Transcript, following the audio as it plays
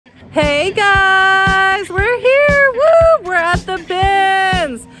Hey guys, we're here. Woo! We're at the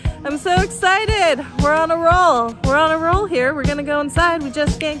bins. I'm so excited. We're on a roll. We're on a roll here. We're gonna go inside. We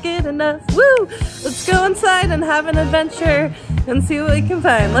just can't get enough. Woo! Let's go inside and have an adventure and see what we can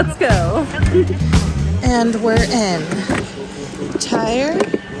find. Let's go. And we're in. Tire.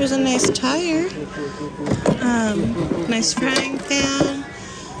 Here's a nice tire. Nice frying pan.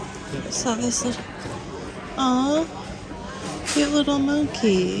 Saw this little. Aw. Cute little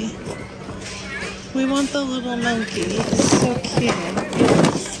monkey. We want the little monkey. So cute.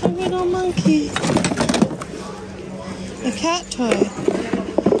 A little monkey. A cat toy.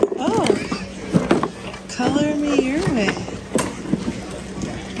 Oh. Color me your way.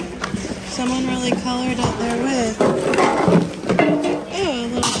 Someone really colored it their way. Oh, a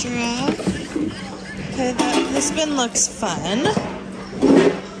little giraffe. Okay, this bin looks fun.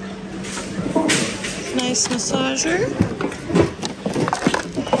 Nice massager.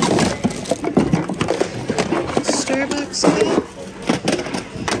 Starbucks cup.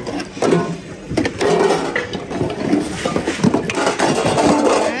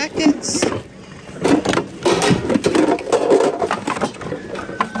 Brackets.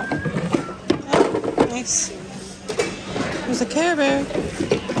 Oh, nice. There's a Care Bear.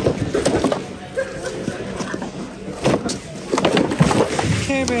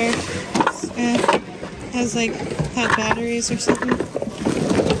 Care Bear. Has like had batteries or something.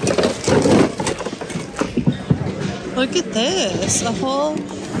 Look at this. A whole.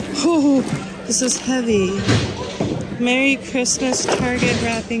 Oh, this is heavy. Merry Christmas Target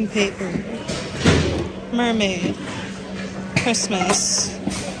wrapping paper. Mermaid. Christmas.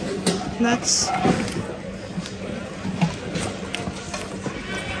 That's.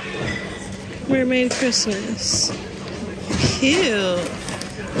 Mermaid Christmas. Cute.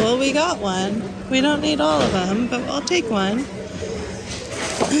 Well, we got one. We don't need all of them, but I'll take one.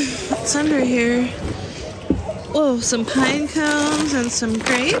 What's under here? Oh, some pine cones and some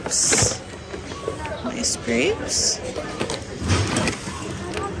grapes. Nice grapes.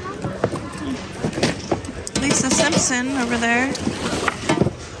 Lisa Simpson over there.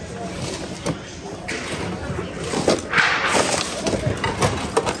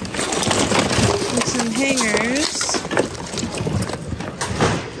 And some hangers.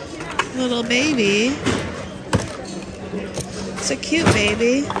 Little baby. It's a cute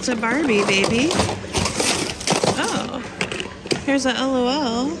baby. It's a Barbie baby. Oh, here's a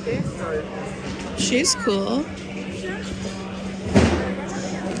LOL. She's cool.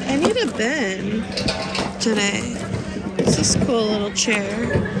 I need a bin today. It's this cool little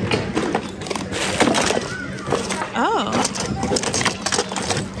chair. Oh,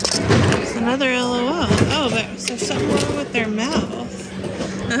 it's another LOL. Oh, there's something wrong with their mouth.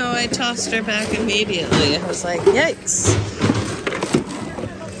 Oh, I tossed her back immediately. I was like, yikes.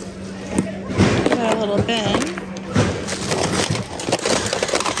 Got a little bin.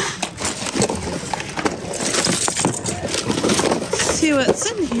 Let's see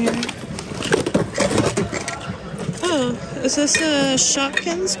what's in here. Oh, is this a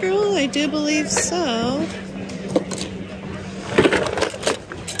Shopkins girl? I do believe so.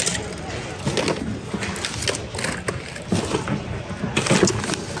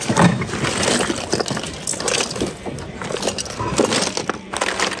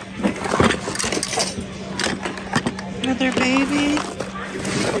 Another baby.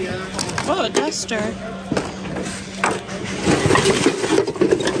 Oh, a duster.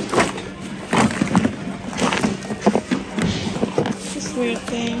 This weird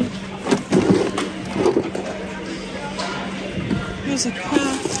thing. Here's a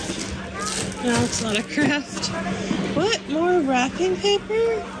craft. No, it's not a craft. What? More wrapping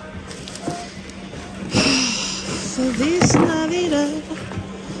paper? Feliz Navidad.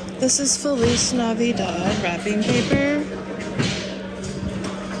 This is Feliz Navidad wrapping paper.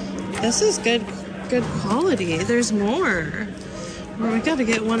 This is good quality. There's more. Well, we gotta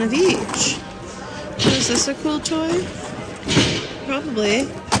get one of each. Is this a cool toy? Probably.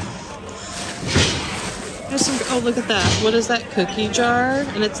 There's some. Oh, look at that. What is that cookie jar?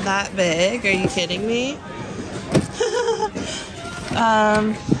 And it's that big. Are you kidding me?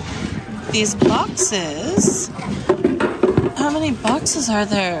 These boxes. How many boxes are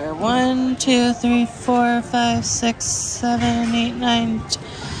there? 1, 2, 3, 4, 5, 6, 7, 8, 9,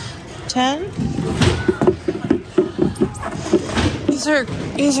 10. These are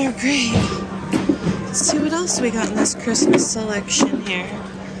great. Let's see what else we got in this Christmas selection here.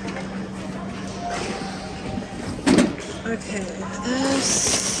 Okay,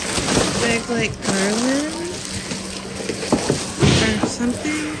 this big like garland or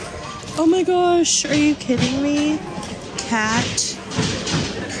something. Oh my gosh, are you kidding me? Cat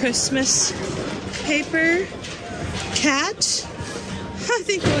Christmas paper cat. I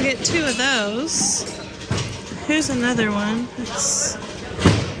think we'll get 2 of those. Here's another one. It's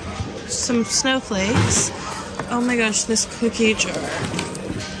some snowflakes. Oh my gosh, this cookie jar.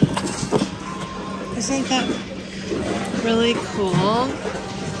 Isn't that really cool?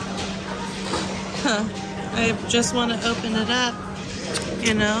 Huh. I just want to open it up,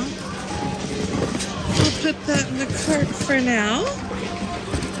 you know. We'll put that in the cart for now.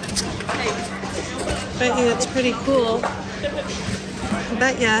 Bet you it's pretty cool. I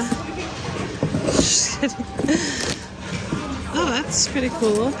bet ya. Just kidding. Oh, that's pretty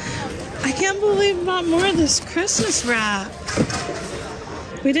cool. I can't believe we bought more of this Christmas wrap.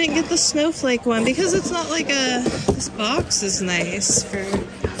 We didn't get the snowflake one because it's not like a... This box is nice for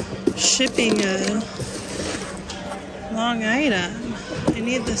shipping a long item. I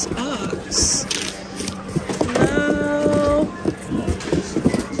need this box. No.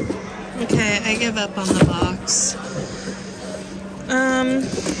 Okay, I give up on the box.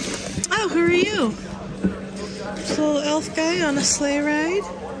 Oh, who are you? This little elf guy on a sleigh ride.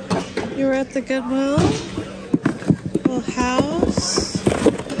 You were at the Goodwill. Little house.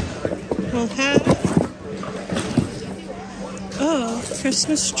 Little hat. Oh,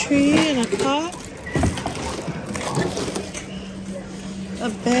 Christmas tree in a pot. A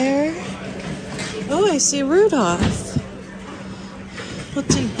bear. Oh, I see Rudolph.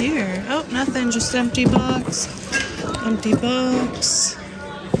 What's in here? Oh, nothing, just empty box. Empty box.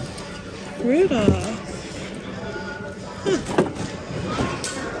 Rudolph. Huh.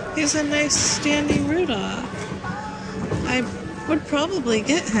 He's a nice standing Rudolph. I would probably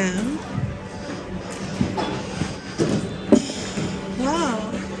get him.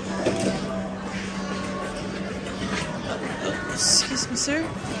 Wow. Oh, excuse me, sir.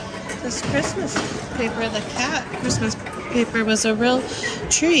 This Christmas paper, the cat Christmas paper, was a real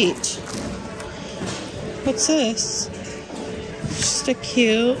treat. What's this? Just a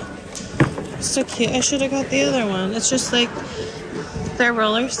cute. I should have got the other one. It's just like they're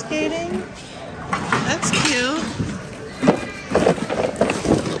roller skating. That's cute.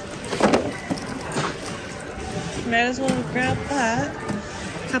 Might as well grab that.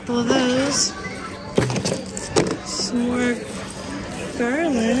 A couple of those. Some more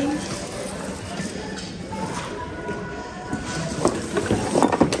garland.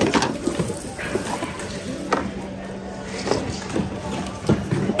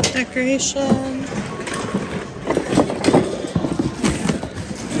 Decoration.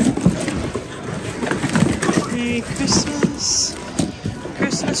 Merry Christmas.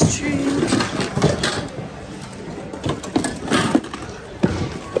 Christmas tree.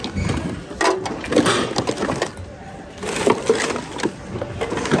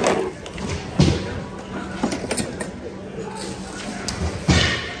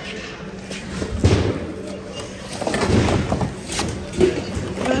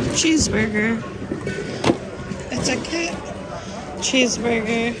 Cheeseburger. It's a cat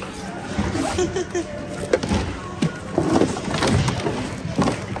cheeseburger.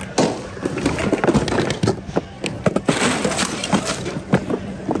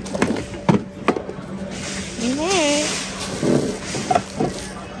 Alright.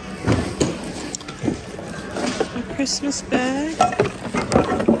 A Christmas bag.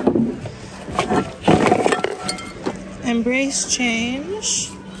 Embrace change.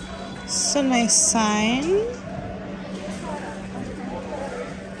 It's a nice sign.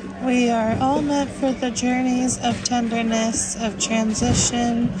 We are all meant for the journeys of tenderness, of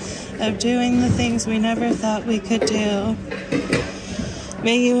transition, of doing the things we never thought we could do.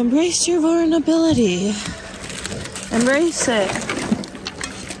 May you embrace your vulnerability. Embrace it.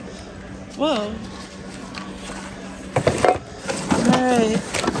 Whoa. Alright.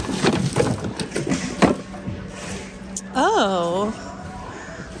 Oh.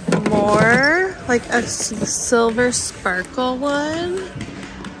 More, like a silver sparkle one.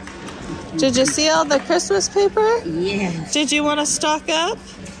 Did you see all the Christmas paper? Yes. Did you want to stock up?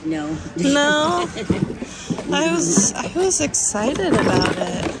 No. No? I was excited about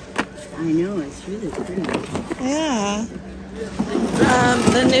it. I know, it's really pretty. Yeah.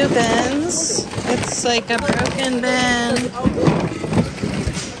 The new bins. It's like a broken bin.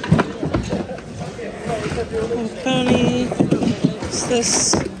 A pony. It's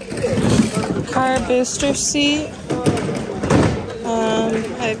this car booster seat.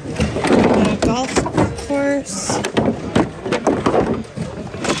 A golf course.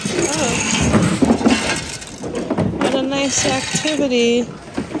 Oh, what a nice activity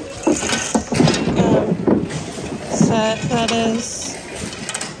set that is.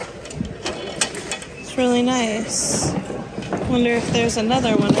 It's really nice. Wonder if there's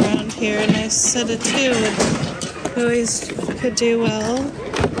another one around here. A nice set of two would always could do well.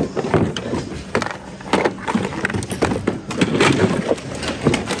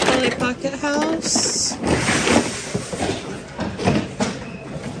 Polly Pocket House.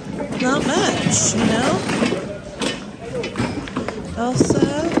 Not much, you know?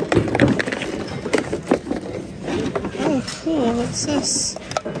 Elsa. Oh, cool. What's this?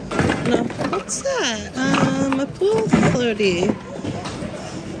 No, what's that? A pool floaty.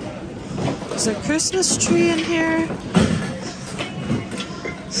 There's a Christmas tree in here.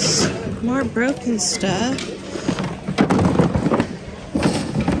 More broken stuff.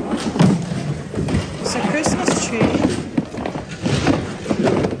 There's a Christmas tree.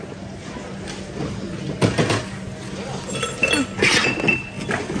 Oh.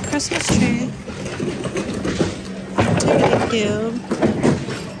 Christmas tree. Activity cube.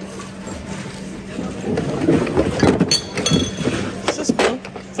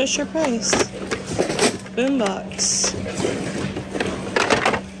 Fisher Price. Boombox.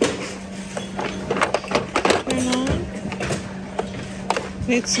 Turn on.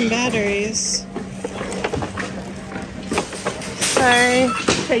 Need some batteries. Sorry.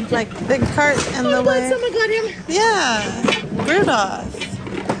 Like big cart in the way. Someone got him. Yeah. Rudolph.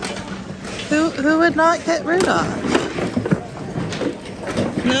 Who would not get Rudolph?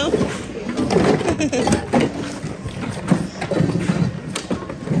 No?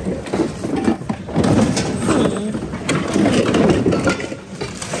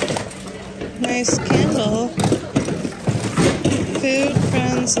 Nice candle. Food,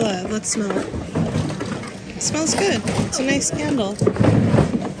 friends, love. Let's smell it. It smells good. It's a nice candle.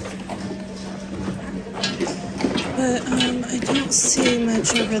 But I don't see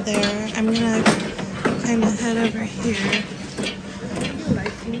much over there. I'm gonna kind of head over here.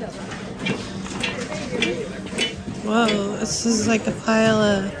 Whoa, this is like a pile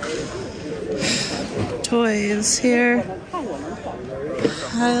of toys here.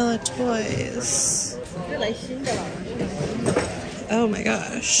 Pile of toys. Oh my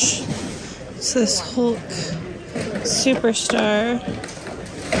gosh. It's this Hulk Superstar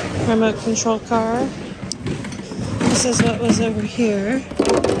remote control car. This is what was over here.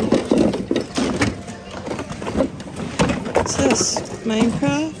 What's this?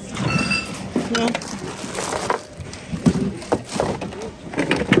 Minecraft? No.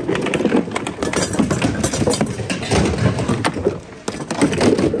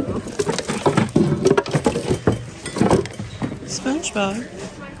 SpongeBob.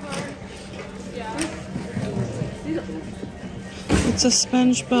 It's a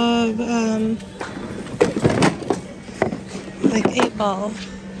SpongeBob, like 8-ball.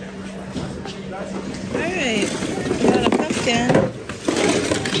 Alright, we got a pumpkin.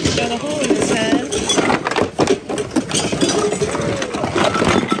 Got a hole in his head.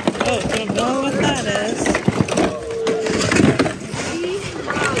 Oh, don't know what that is.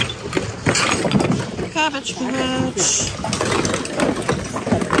 Cabbage Patch.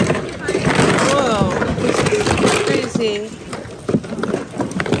 Whoa, crazy.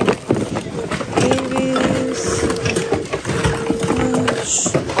 Babies. Gosh.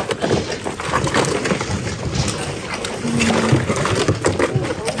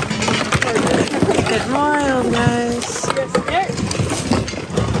 Getting wild, guys.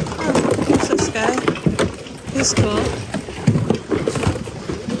 Oh, who's this guy? He's cool.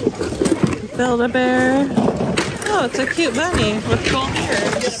 Build-A-Bear. Oh, it's a cute bunny with gold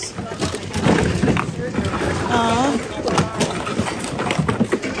ears. Aww.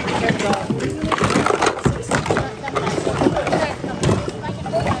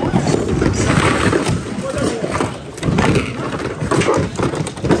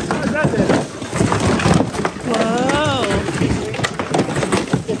 Whoa.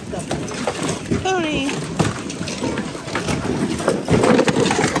 Pony.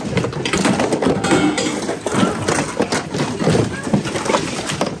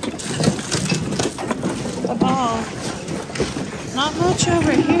 A ball. Not much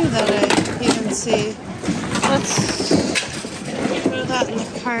over here that I even see. Let's throw that in the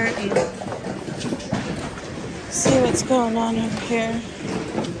cart and see what's going on over here.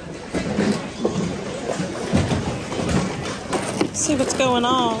 See what's going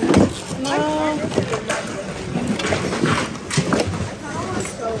on. No.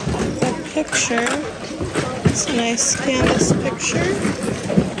 A picture. It's a nice canvas picture.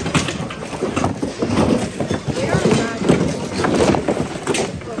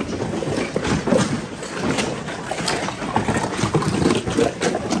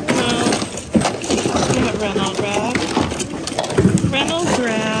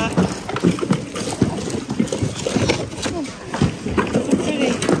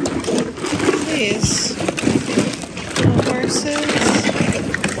 these? Little horses.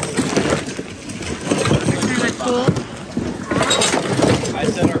 Kind of cool. I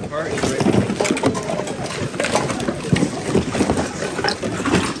said our cart is right.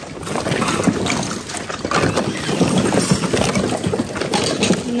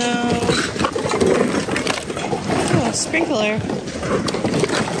 No. Oh, a sprinkler.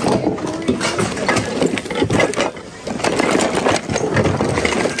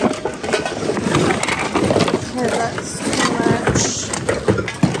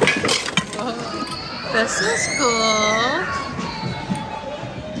 This is cool.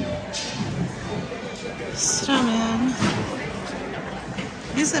 Snowman.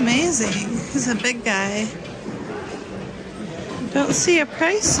 He's amazing. He's a big guy. Don't see a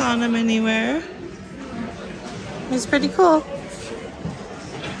price on him anywhere. He's pretty cool.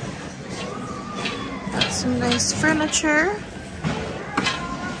 Got some nice furniture.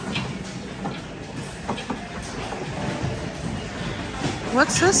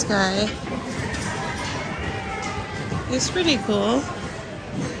 What's this guy? He's pretty cool.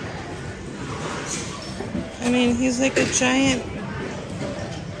 I mean, he's like a giant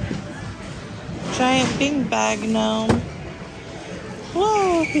beanbag gnome.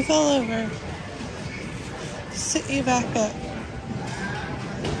 Whoa, he fell over. Sit you back up.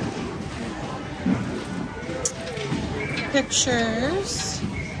 Pictures.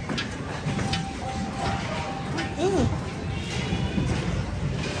 Ooh.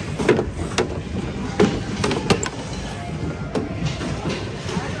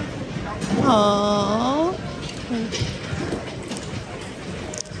 Aww.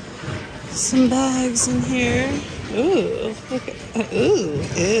 Some bags in here. Ooh, look at, ooh,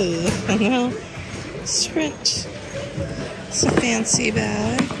 no. Sprint. It's a fancy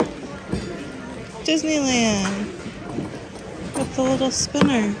bag. Disneyland. With the little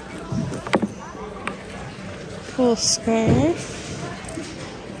spinner. Cool scarf.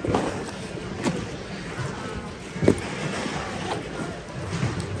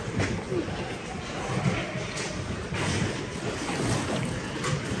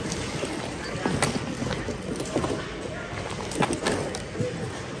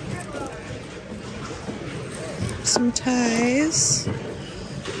 Some ties.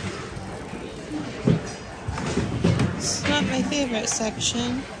 It's not my favorite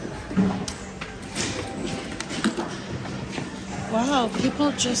section. Wow,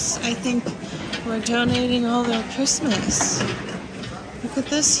 people just, I think, were donating all their Christmas. Look at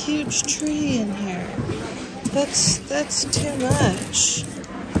this huge tree in here. That's too much.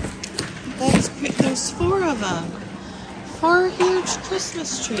 There's 4 of them. 4 huge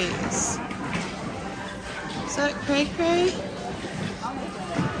Christmas trees. Is that cray cray?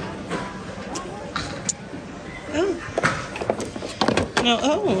 Oh. No,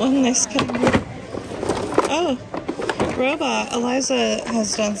 oh, one nice couple. Oh, robot. Eliza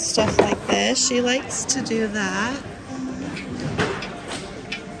has done stuff like this. She likes to do that.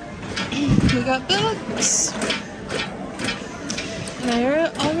 We got books. And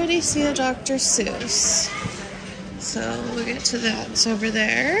I already see a Dr. Seuss. So we'll get to that. It's over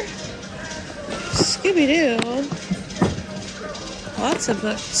there. Scooby-Doo. Lots of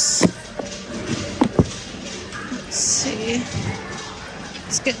books. Let's see.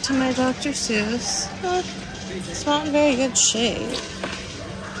 Let's get to my Dr. Seuss. It's not in very good shape.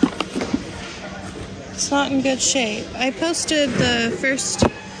 It's not in good shape. I posted the first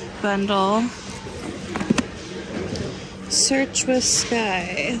bundle. Search with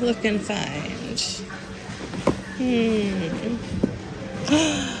Sky. Look and find.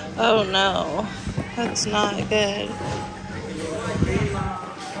 Oh no. That's not good.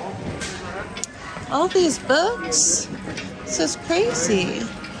 All these books? This is crazy.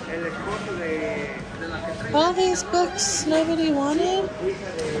 All these books nobody wanted?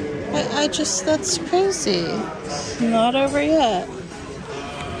 That's crazy. Not over yet.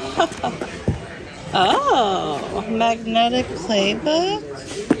 Oh, magnetic playbook?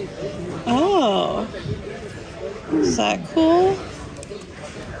 Oh. Is that cool?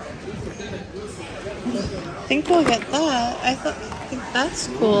 I think we'll get that. I think that's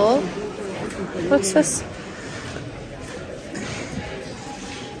cool. What's this?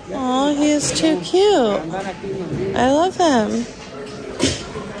 Oh, he is too cute. I love him.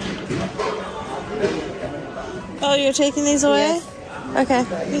 Oh, you're taking these away? Yes. Okay.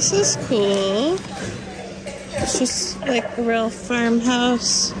 This is cool. It's just like a real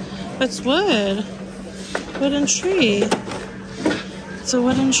farmhouse. It's wood. Wooden tree. It's a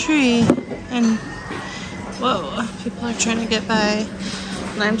wooden tree. And whoa, people are trying to get by.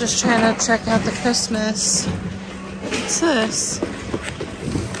 And I'm just trying to check out the Christmas. What's this?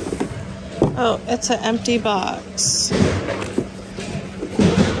 Oh, it's an empty box.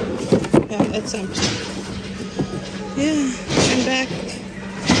 Yeah, it's empty. Yeah, I'm back.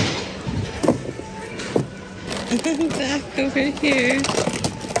 I'm back over here.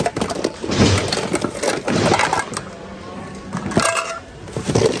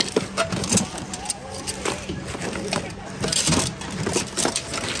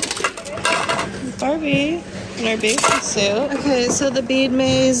 Barbie in our bathing suit. Okay, so the bead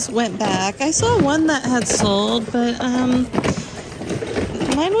maze went back. I saw one that had sold, but mine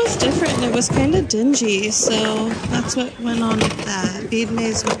was different and it was kind of dingy, so that's what went on with that. Bead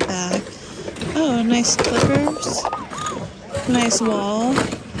maze went back. Oh, nice clippers. Nice wall.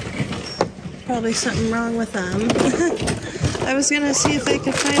 Probably something wrong with them. I was gonna see if I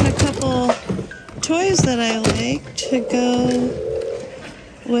could find a couple toys that I like to go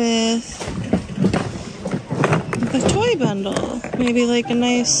with the toy bundle. Maybe like a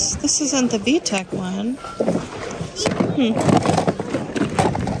nice, this isn't the VTech one.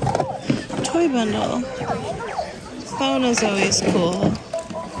 Toy bundle. Phone is always cool.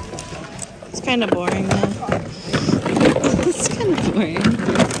 It's kind of boring though. It's kind of boring.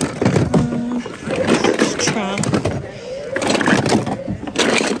 Trump.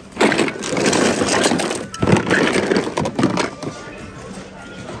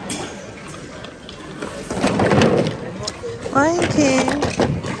 Lion King.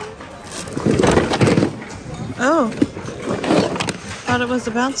 Oh. Thought it was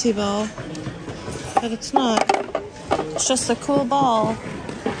a bouncy ball. But it's not. It's just a cool ball.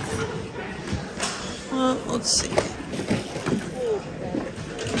 Let's see.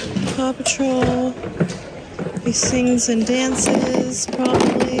 Paw Patrol. He sings and dances,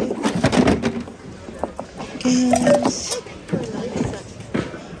 probably.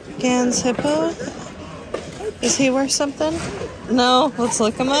 Ganz Hippo. Is he worth something? No, let's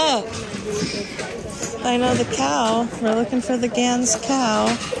look him up. I know the cow. We're looking for the Ganz cow.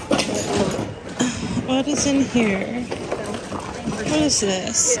 What is in here? What is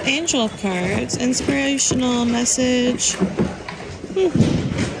this? Angel cards. Inspirational message.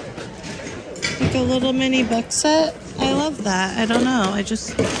 Like a little mini book set. I love that. I don't know. I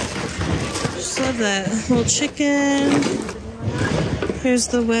just love that. Little chicken. Here's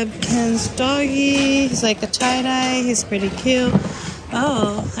the Webkinz doggy. He's like a tie-dye. He's pretty cute.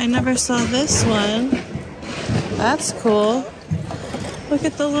 Oh, I never saw this one. That's cool. Look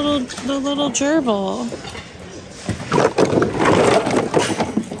at the little gerbil.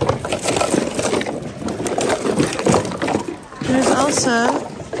 There's Elsa.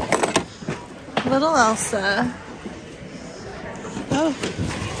 Little Elsa. Oh.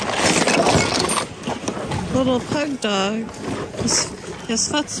 Little pug dog. His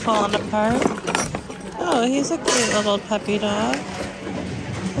foot's falling apart. Oh, he's a cute little puppy dog.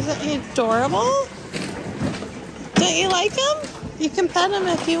 Isn't he adorable? Don't you like him? You can pet him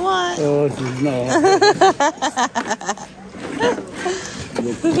if you want. Oh, no.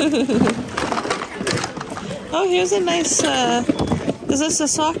 Oh, here's a nice, is this a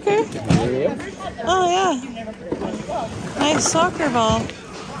soccer? Yeah. Oh, yeah. Nice soccer ball.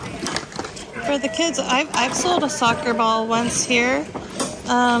 For the kids, I've sold a soccer ball once here.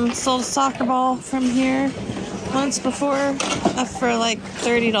 Sold a soccer ball from here once before for like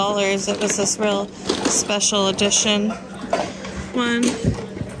 $30. It was this real special edition one.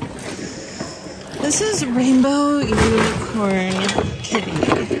 This is Rainbow Unicorn Kitty.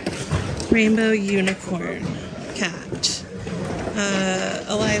 Rainbow Unicorn Cat.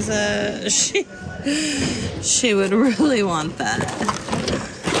 Eliza, she would really want that.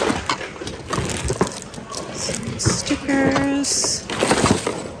 Some stickers.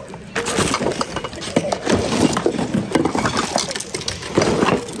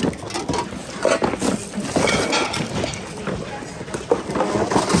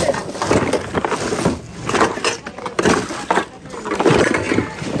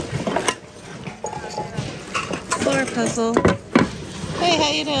 Puzzle. Hey, how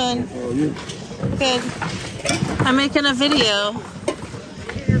you doing? How are you? Good. I'm making a video.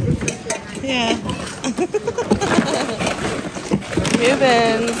 Yeah. New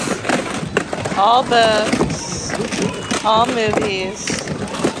bins. All books. All movies.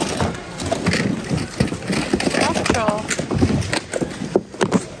 Paw Patrol.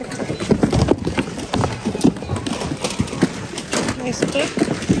 Nice book.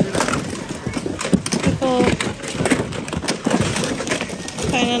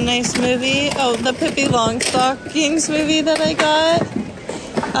 Kind of nice movie. Oh, the Pippi Longstockings movie that I got.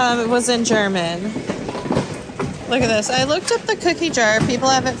 It was in German. Look at this. I looked up the cookie jar. People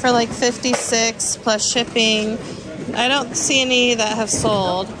have it for like $56 plus shipping. I don't see any that have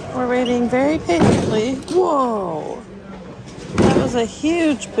sold. We're waiting very patiently. Whoa! That was a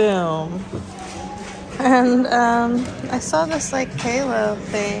huge boom. And I saw this like halo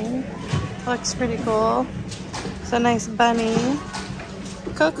thing. Looks pretty cool. It's a nice bunny.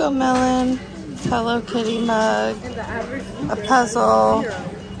 Cocoa melon. Hello Kitty mug. A puzzle.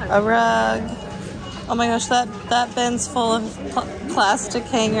 A rug. Oh my gosh, that bin's full of plastic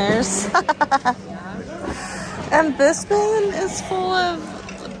hangers. And this bin is full of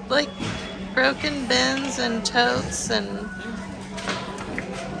like broken bins and totes and,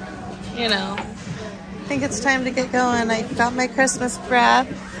 you know. I think it's time to get going. I got my Christmas wrap.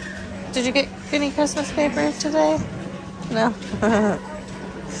 Did you get any Christmas paper today? No.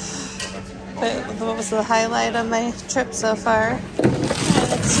 What was the highlight of my trip so far?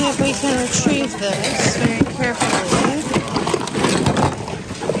 Let's see if we can retrieve this very carefully.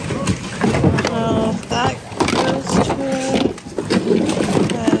 Oh, that goes to it.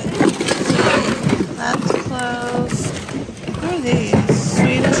 That's closed. What are these?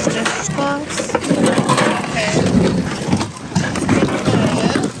 Swedish dishcloths? Okay. That's pretty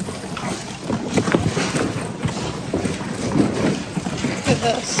good. Look at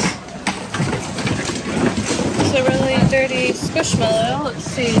this. It's a really dirty squishmallow. Let's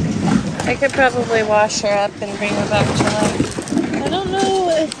see. I could probably wash her up and bring her back to life. I don't know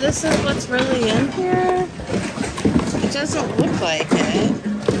if this is what's really in here. It doesn't look like it.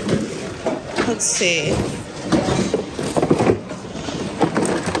 Let's see.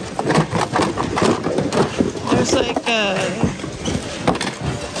 There's like a...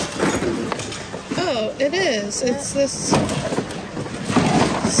 Oh, it is. It's this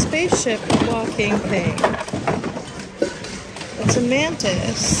spaceship walking thing. It's a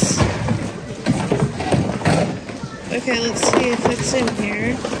mantis. Okay, let's see if it's in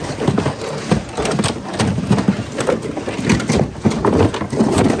here.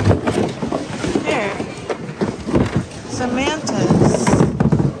 Here. It's a mantis.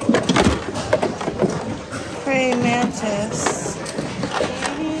 Praying mantis.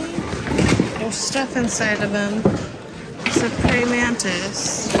 There's stuff inside of him. It's a praying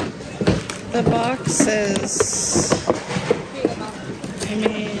mantis. The box is... I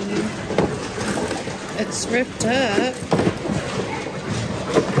mean, it's ripped up.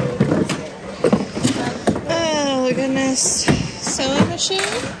 Oh, goodness. Sewing machine?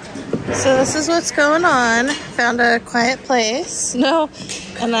 So this is what's going on. Found a quiet place. No.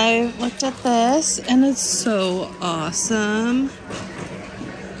 And I looked at this, and it's so awesome.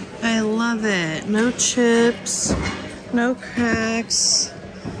 I love it. No chips. No cracks.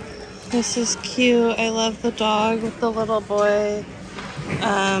 This is cute. I love the dog with the little boy.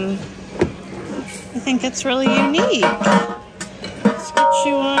 I think it's really unique. Let's put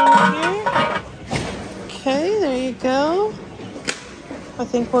you on here. Okay, there you go. I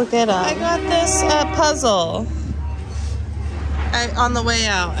think we'll get up. I got this puzzle on the way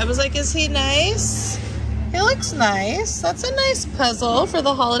out. I was like, is he nice? He looks nice. That's a nice puzzle for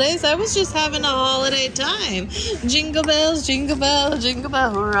the holidays. I was just having a holiday time. Jingle bells, jingle bell, jingle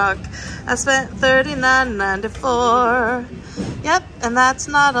bell rock. I spent $39.94. Yep, and that's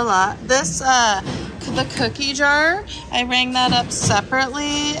not a lot. This, the cookie jar, I rang that up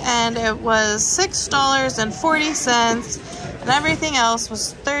separately, and it was $6.40, and everything else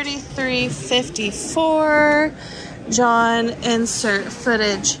was $33.54. John, insert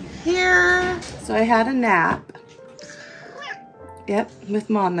footage here. So I had a nap. Yep, with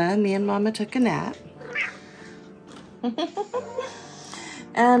Mama. Me and Mama took a nap.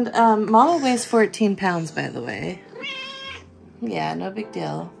 And Mama weighs 14 pounds, by the way. Yeah, no big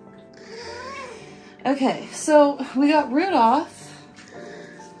deal. Okay, so we got Rudolph.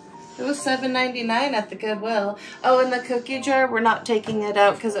 It was $7.99 at the Goodwill. Oh, and the cookie jar, we're not taking it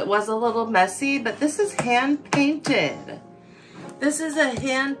out because it was a little messy, but this is hand-painted. This is a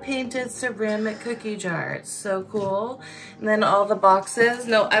hand-painted ceramic cookie jar. It's so cool. And then all the boxes.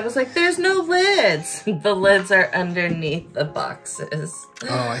 No, I was like, there's no lids. The lids are underneath the boxes.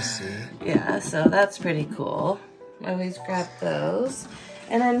 Oh, I see. Yeah, so that's pretty cool. I always grab those.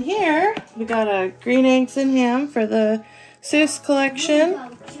 And then here, we got a green eggs and ham for the Seuss collection.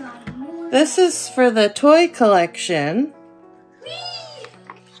 This is for the toy collection.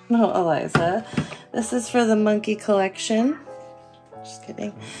 No, Eliza. This is for the monkey collection. Just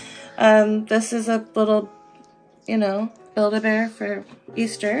kidding. This is a little, you know, Build-A-Bear for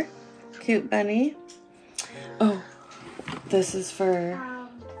Easter. Cute bunny. Oh, this is for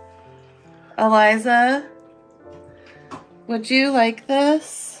Eliza. Would you like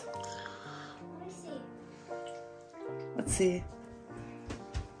this? Let's see.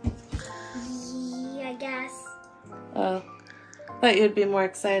 Yeah, I guess. Oh, thought you'd be more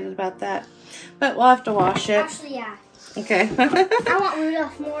excited about that. But we'll have to wash it. Actually, yeah. Okay. I want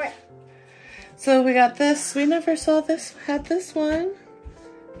Rudolph more. So we got this. We never saw this. Had this one.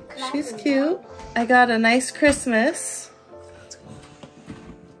 She's cute. I got a nice Christmas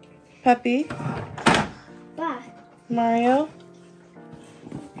puppy. Bye. Mario.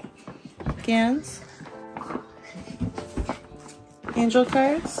 Ganz. Angel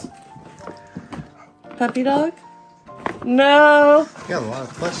cards. Puppy dog. No. You got a lot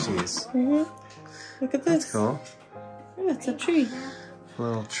of plushies. Look at this. That's cool. Oh, it's a tree.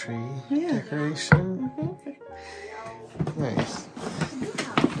 Little tree Yeah. decoration. Nice.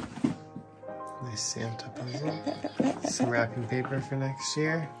 Nice Santa present. Some wrapping paper for next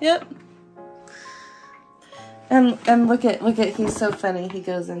year. Yep. And look at he's so funny. He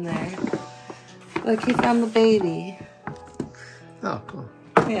goes in there. Look, he found the baby. Oh, cool.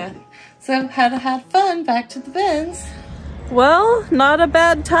 Yeah. So had fun. Back to the bins. Well, not a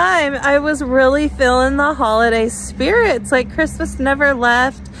bad time. I was really feeling the holiday spirit. It's like Christmas never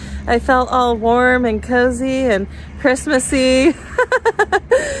left. I felt all warm and cozy and Christmassy.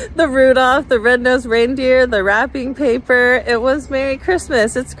 The Rudolph, the red-nosed reindeer, the wrapping paper. It was Merry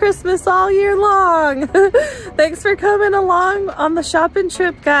Christmas. It's Christmas all year long. Thanks for coming along on the shopping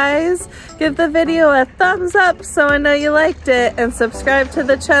trip, guys. Give the video a thumbs up so I know you liked it, and subscribe to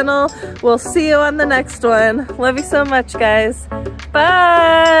the channel. We'll see you on the next one. Love you so much, guys.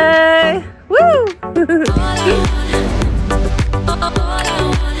 Bye. Woo!